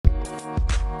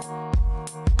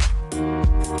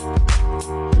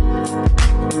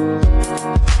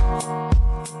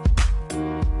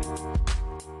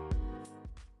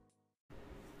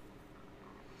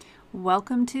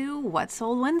Welcome to What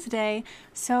Sold Wednesday.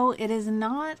 So it is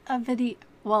not a video,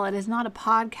 well, it is not a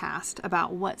podcast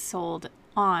about what sold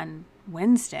on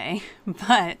Wednesday,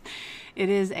 but it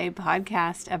is a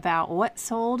podcast about what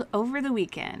sold over the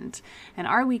weekend. And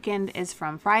our weekend is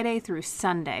from Friday through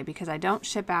Sunday because I don't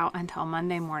ship out until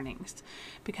Monday mornings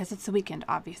because it's the weekend,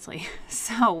 obviously.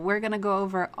 So we're going to go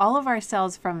over all of our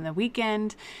sales from the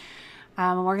weekend.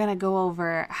 We're going to go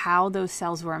over how those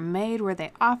sales were made, were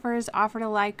they offers, offer to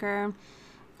liker,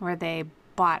 were they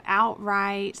bought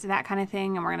outright, that kind of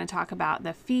thing. And we're going to talk about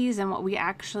the fees and what we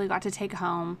actually got to take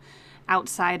home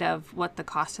outside of what the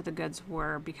cost of the goods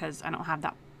were because I don't have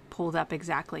that pulled up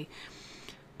exactly.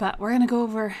 But we're going to go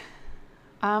over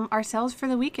our sales for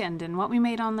the weekend and what we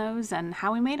made on those and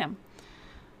how we made them.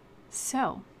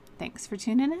 So, thanks for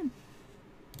tuning in.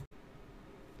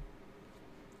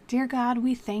 Dear God,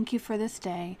 we thank you for this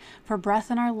day, for breath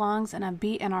in our lungs and a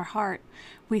beat in our heart.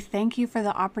 We thank you for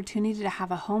the opportunity to have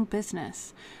a home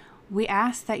business. We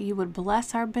ask that you would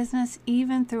bless our business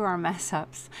even through our mess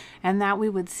ups, and that we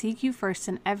would seek you first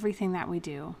in everything that we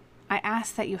do. I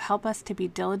ask that you help us to be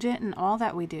diligent in all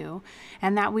that we do,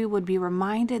 and that we would be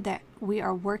reminded that we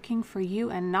are working for you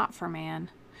and not for man.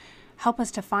 Help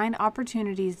us to find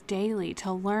opportunities daily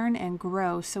to learn and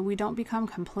grow so we don't become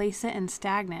complacent and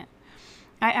stagnant.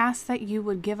 I ask that you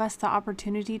would give us the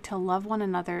opportunity to love one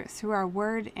another through our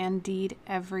word and deed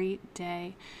every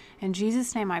day. In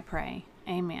Jesus' name I pray.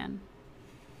 Amen.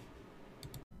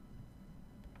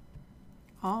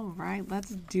 All right, let's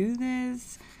do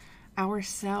this. Our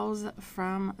sales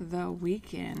from the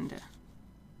weekend.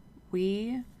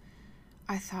 I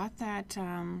thought that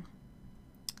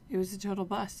it was a total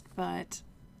bust, but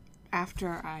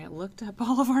after I looked up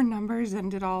all of our numbers and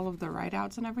did all of the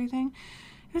write-outs and everything,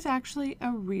 it was actually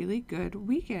a really good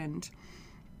weekend.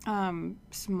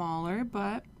 Smaller,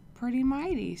 but pretty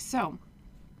mighty. So,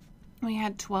 we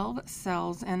had 12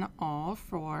 sales in all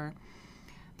for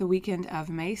the weekend of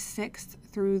May 6th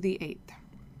through the 8th.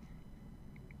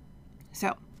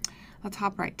 So, let's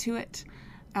hop right to it.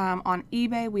 On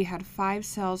eBay, we had 5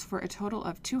 sales for a total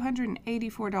of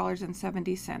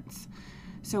 $284.70.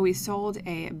 So, we sold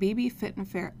a BB Fit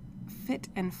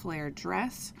and Flare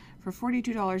dress for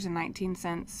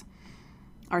 $42.19.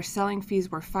 Our selling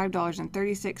fees were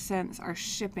 $5.36. Our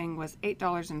shipping was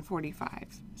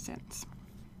 $8.45.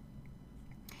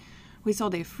 We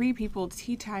sold a Free People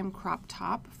Tea Time crop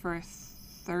top for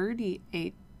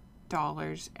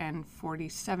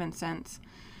 $38.47.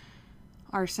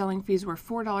 Our selling fees were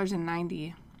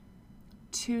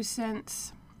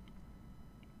 $4.92.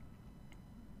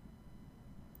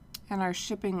 And our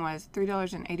shipping was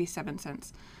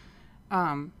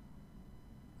 $3.87.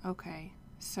 Okay,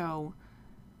 so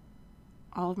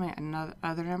all of my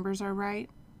other numbers are right,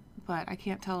 but I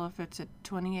can't tell if it's a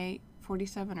 28.47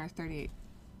 or 38.47.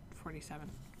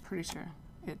 Pretty sure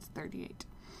it's 38.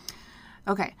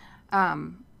 Okay,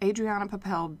 Adriana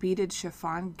Papel beaded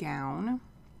chiffon gown.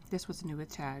 This was new with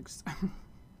tags.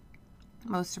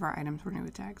 Most of our items were new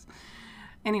with tags.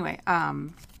 Anyway,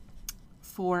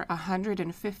 for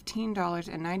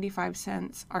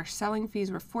 $115.95. Our selling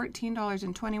fees were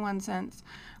 $14.21.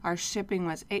 Our shipping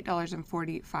was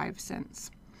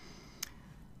 $8.45.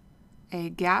 A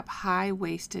Gap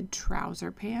high-waisted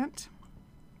trouser pant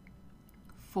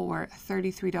for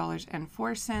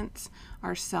 $33.04.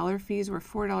 Our seller fees were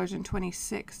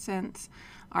 $4.26.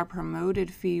 Our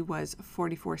promoted fee was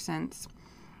 44 cents.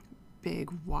 Big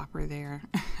whopper there.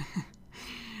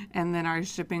 And then our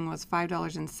shipping was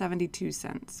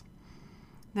 $5.72.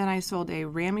 Then I sold a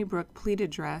Rami Brook pleated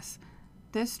dress.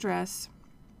 This dress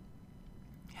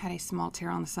had a small tear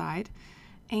on the side,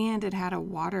 and it had a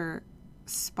water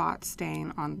spot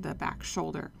stain on the back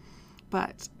shoulder.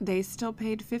 But they still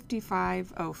paid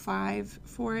 $55.05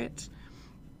 for it.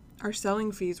 Our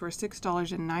selling fees were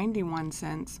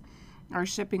 $6.91. Our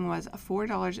shipping was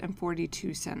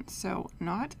 $4.42. So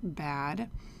not bad.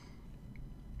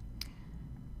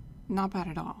 Not bad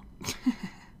at all.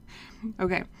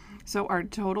 Okay, so our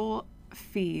total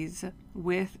fees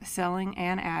with selling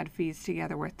and ad fees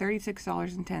together were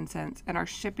 $36.10, and our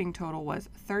shipping total was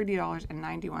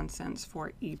 $30.91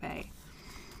 for eBay.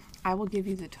 I will give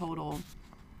you the total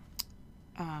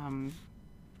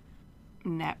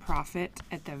net profit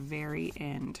at the very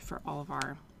end for all of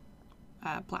our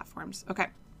platforms. Okay,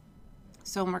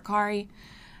 so Mercari,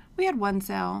 we had one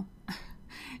sale.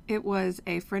 It was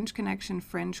a Fringe Connection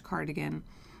fringe cardigan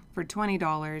for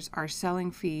 $20. Our selling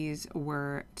fees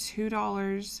were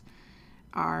 $2.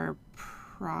 Our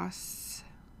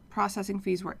processing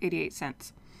fees were 88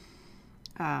 cents.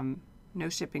 No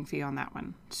shipping fee on that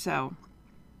one. So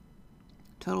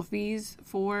Total fees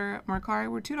for Mercari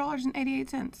were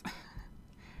 $2.88.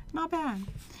 Not bad.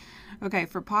 Okay,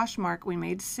 for Poshmark, we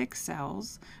made 6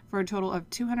 sales for a total of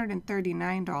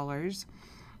 $239.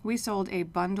 We sold a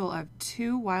bundle of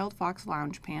 2 Wild Fox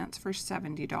lounge pants for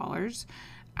 $70.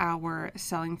 Our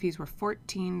selling fees were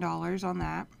 $14 on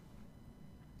that.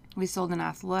 We sold an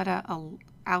Athleta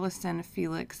Allison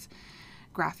Felix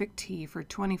graphic tee for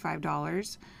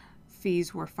 $25.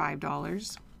 Fees were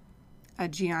 $5. A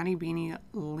Gianni Beanie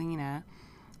Lena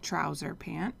trouser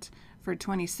pant for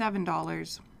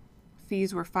 $27.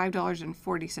 Fees were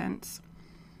 $5.40.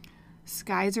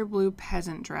 Skyzer Blue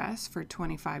peasant dress for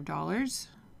 $25.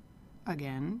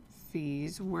 Again,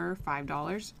 fees were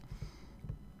 $5.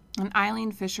 An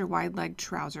Eileen Fisher wide leg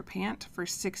trouser pant for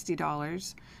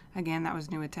 $60. Again, that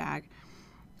was new at tag.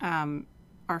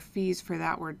 Our fees for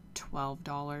that were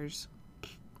 $12.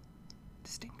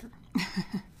 Stinker.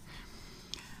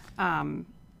 And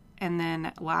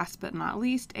then last but not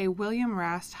least, a William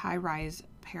Rast high-rise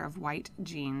pair of white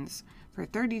jeans for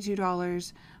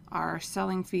 $32. Our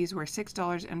selling fees were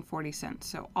 $6.40.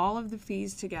 So all of the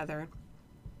fees together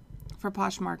for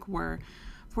Poshmark were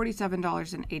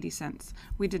 $47.80.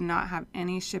 We did not have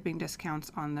any shipping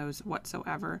discounts on those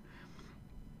whatsoever.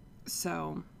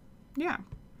 So, yeah.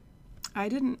 I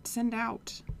didn't send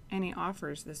out any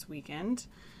offers this weekend.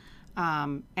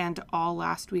 And all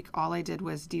last week, all I did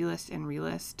was delist and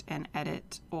relist and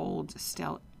edit old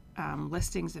stale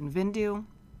listings in Vindu.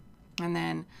 And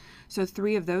then, so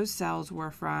 3 of those sales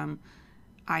were from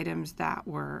items that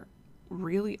were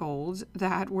really old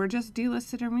that were just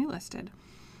delisted and relisted.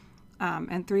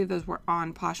 And 3 of those were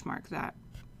on Poshmark that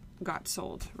got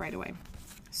sold right away.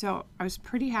 So I was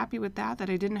pretty happy with that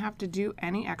I didn't have to do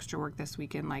any extra work this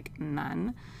weekend, like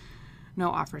none. No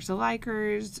offers to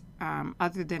likers,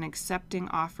 other than accepting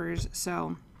offers.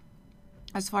 So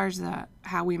as far as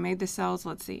how we made the sales,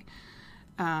 let's see.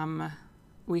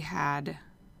 We had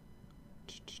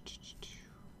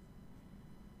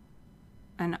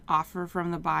an offer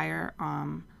from the buyer.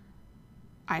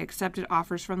 I accepted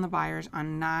offers from the buyers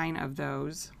on 9 of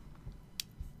those,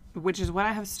 which is what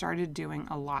I have started doing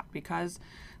a lot because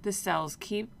the sales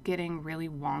keep getting really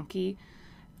wonky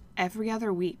every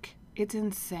other week. It's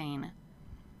insane.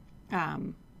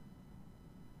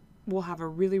 We'll have a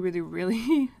really, really,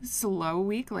 really slow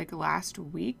week. Like last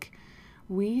week,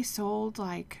 we sold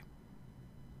like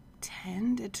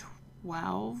 10 to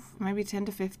 12, maybe 10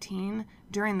 to 15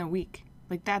 during the week.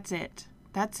 Like that's it.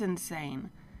 That's insane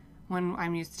when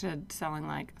I'm used to selling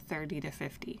like 30 to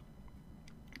 50.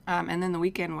 And then the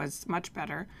weekend was much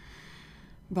better,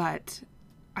 but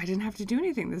I didn't have to do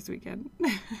anything this weekend.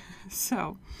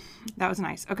 So that was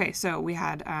nice. Okay, so we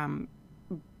had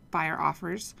buyer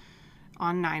offers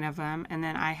on 9 of them, and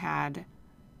then I had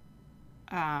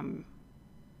I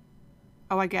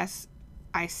guess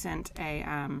I sent a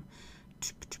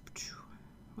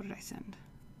what did I send?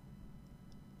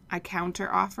 I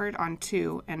counter offered on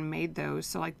 2 and made those.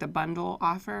 So like the bundle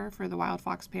offer for the Wild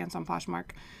Fox pants on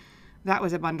Poshmark, that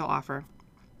was a bundle offer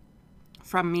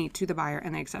from me to the buyer,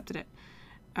 and they accepted it.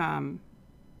 I'm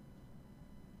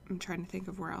trying to think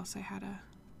of where else I had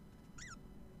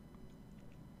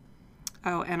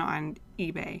and on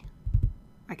eBay,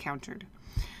 I countered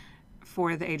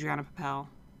for the Adriana Papel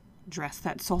dress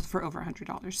that sold for over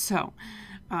 $100. So,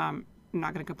 I'm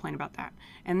not going to complain about that.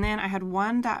 And then I had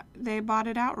one that they bought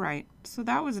it outright. So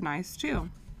that was nice too.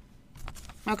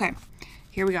 Okay,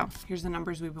 here we go. Here's the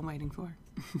numbers we've been waiting for.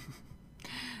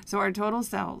 So our total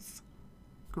sales,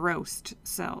 grossed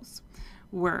sales,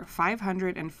 were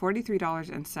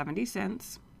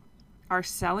 $543.70. Our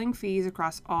selling fees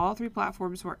across all 3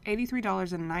 platforms were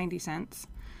 $83.90.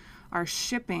 Our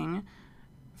shipping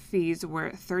fees were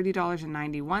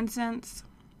 $30.91.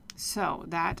 So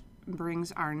that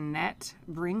brings our net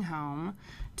bring home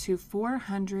to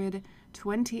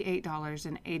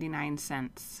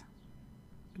 $428.89.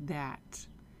 That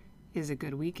is a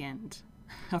good weekend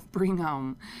of bring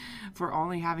home for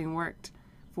only having worked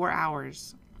 4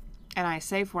 hours. And I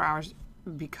say 4 hours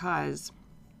because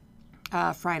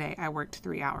Friday I worked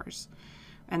 3 hours.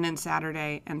 And then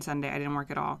Saturday and Sunday I didn't work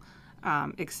at all,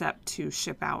 except to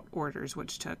ship out orders,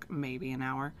 which took maybe an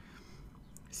hour.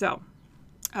 So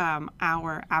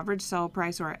our average sell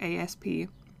price, or ASP,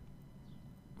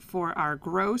 for our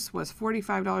gross was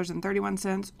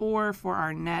 $45.31, or for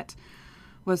our net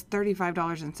was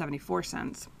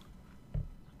 $35.74.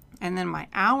 And then my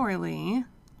hourly,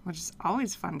 which is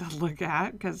always fun to look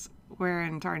at, because where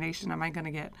in tarnation am I going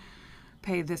to get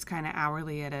paid this kind of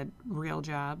hourly at a real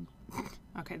job?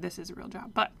 Okay, this is a real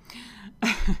job, but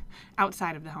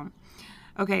outside of the home.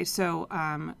 Okay, so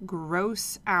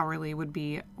gross hourly would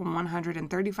be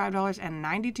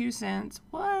 $135.92.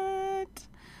 What?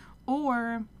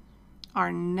 Or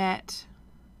our net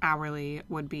hourly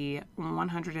would be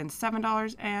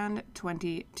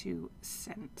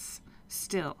 $107.22.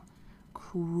 Still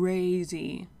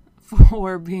crazy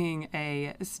for being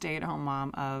a stay-at-home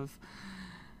mom of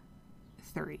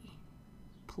 3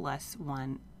 plus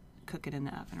 1 cooking in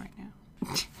the oven right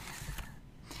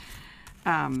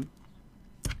now.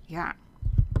 Yeah.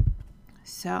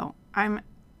 So I'm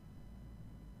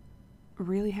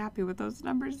really happy with those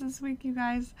numbers this week, you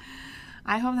guys.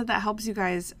 I hope that that helps you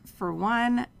guys, for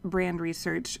one, brand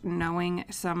research, knowing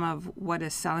some of what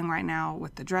is selling right now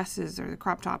with the dresses or the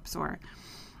crop tops, or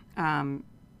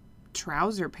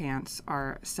trouser pants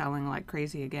are selling like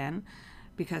crazy again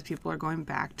because people are going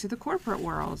back to the corporate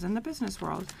world and the business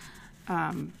world.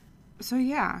 So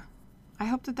yeah, I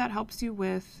hope that that helps you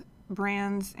with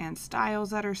brands and styles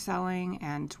that are selling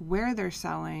and where they're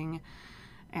selling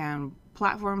and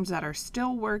platforms that are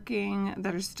still working,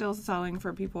 that are still selling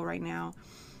for people right now.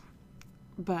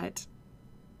 But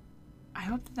I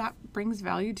hope that that brings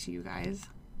value to you guys,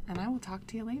 and I will talk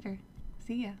to you later.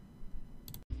 See ya.